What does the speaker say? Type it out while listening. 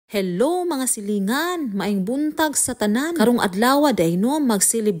Hello mga silingan, maing buntag sa tanan. Karong adlaw day no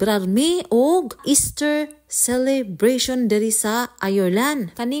magselebrar mi og Easter celebration diri sa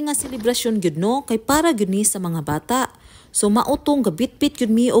Ireland. Kani nga selebrasyon gyud no kay para gyud ni sa mga bata. So mautong gabitbit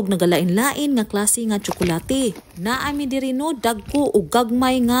gyud mi og nagalain-lain nga klase nga tsokolate. Naa mi diri no dagko og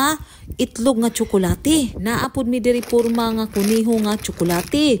gagmay nga itlog nga tsokolate. Naapod mi diri porma nga kuniho nga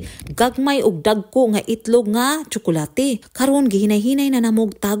tsokolate. Gagmay og dagko nga itlog nga tsokolate. Karon gihinay-hinay na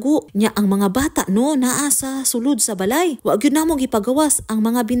namog tago nya ang mga bata no naa sa sulod sa balay. Wa gyud namo gipagawas ang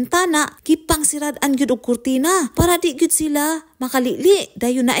mga bintana, gipang sirad-an gyud og kurtina para di gyud sila makalili.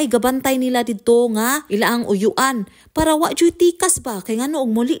 Dayon na ay gabantay nila didto nga ilaang uyuan para wa gyud tikas ba kay ngano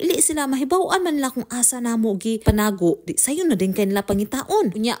og molili sila mahibaw-an man nila kung asa namo gi panago. Di sayon na din kay nila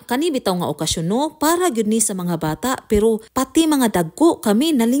pangitaon. Unya kani bitaw nga okasyon no para gyud ni sa mga bata pero pati mga dagko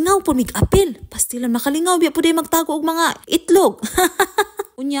kami nalingaw po mig-apil. Pastilan makalingaw biya pud magtago og mga itlog.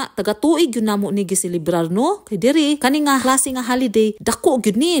 Unya taga-tuig gyud namo ni giselebrar no kay diri kani nga klase nga holiday dako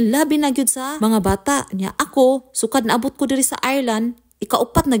gyud ni labi na gyud sa mga bata. Nya ako sukad naabot ko diri sa Ireland,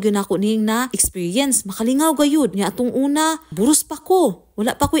 ikaupat na gyud ako ning na experience makalingaw gayud. Nya atong una buros pa ko,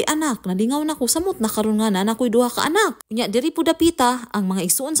 wala pa ko'y anak, nalingaw na ko samot na karon nga na ko'y duha ka anak. Nya diri pud dapita ang mga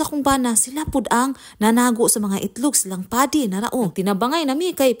igsuon sa kong bana, sila pud ang nanago sa mga itlog, silang padi narao. Tinabangay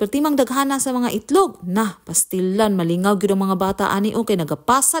nami kay pertimang daghana sa mga itlog. Nah, pastilan malingaw gyud ang mga bata ani o kay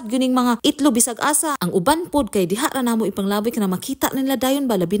nagapasad gyud ning mga itlog bisag asa. Ang uban pod kay diha ra namo ipanglaboy kana makita nila dayon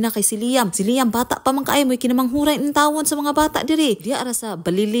ba labi na kay si Liam. Si Liam bata pa man kaayo mo kinamanghuray in tawon sa mga bata diri. Diha ra sa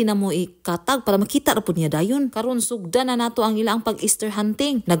balili na mo ikatag para makita ra pud niya dayon. Karon sugdan na nato ang ilang pag-Easter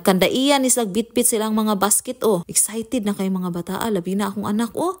hunting. Nagkandaian is nagbitbit silang mga basket oh. Excited na kay mga bata, labi na akong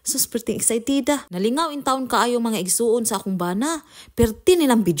anak oh. Sus perting excited ah. Nalingaw in taon kaayo mga igsuon sa akong bana. Perti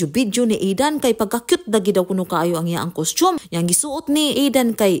nilang video ni Aidan kay pagka-cute dagi daw kuno kaayo ang iyang costume. Yang gisuot ni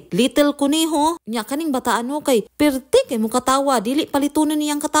Aidan kay little kuniho. Nya kaning bataan mo kay perti kay mo katawa, dili palitunon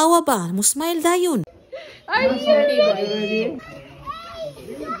niyang katawa ba. Mo smile dayon. Are you ready?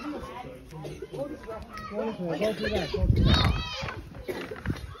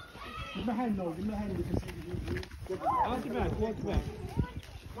 Give me a hand, no. Give me a hand. Out the back. Walk the back.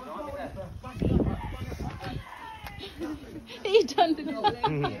 Aidan.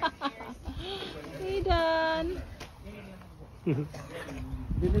 Aidan.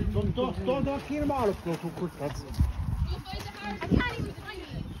 Don't keep them all up. Go too quick. That's.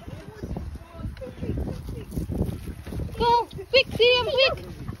 Go, quick, Liam, quick,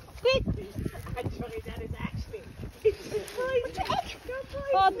 quick.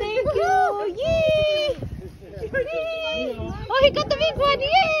 Oh, thank you. Yay! Yay! Oh, he got the big one.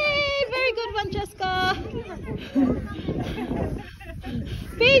 Yay! Very good, Francesca.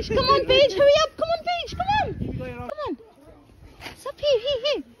 Paige, come on, Paige. Hurry up. Come on, Paige. Come on. Come on. Stop here.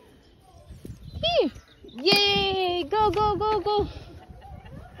 Here. Here. Yay! Go, go, go, go.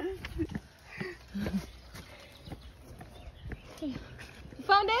 You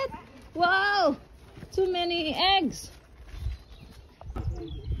found it? Wow! Too many eggs.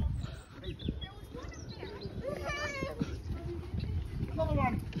 Another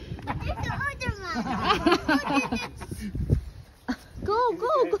one. Go, go,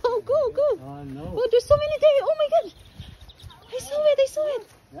 go, go, go. Oh no. Oh, there's so many there. Oh my god. I saw it.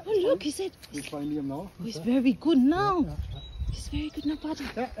 Yeah, Oh, look, he said. He's finding him now. Oh, he's very good now. He's very good now, buddy.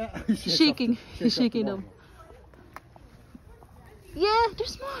 He's shaking. He's shaking them. Yeah,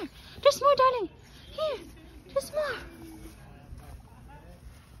 there's more. There's more, darling. Here, there's more.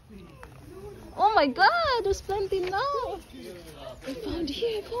 Oh my god, there's plenty now. I found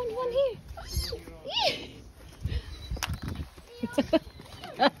one here.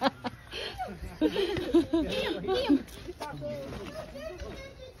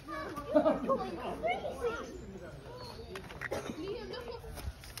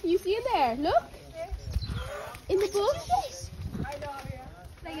 You see it there? Look. In the book.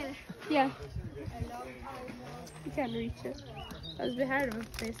 Yeah. You can't reach it. I was behind him,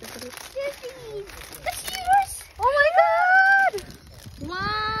 basically. That's yours! Oh my god!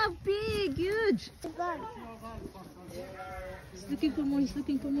 Wow, big, huge! He's looking for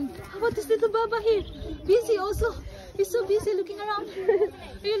more, How about this little Baba here? Busy also. He's so busy looking around.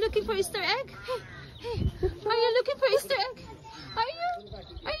 Are you looking for Easter egg? Hey, are you looking for Easter egg? Are you?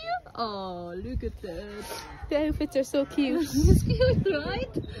 Oh, look at that. The outfits are so cute. He's cute,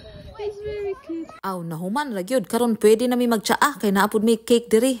 right? He's very cute. Aw, nahuman ra gyud karon pwede na mi magtsaa kay naapod mi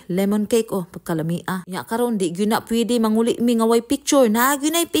cake diri, lemon cake oh, pagkalamia. Nya karon di gyud na pwede manguli mi nga way picture. Na gyud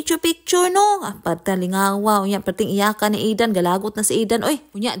na picture no. Patalingawa unya perting iyakan ni Aidan, galagot na si Aidan. Oy,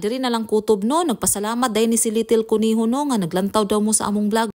 unya diri na lang kutob no, nagpasalamat dahil ni si Little Kuniho no nga naglantaw daw mo sa among vlog.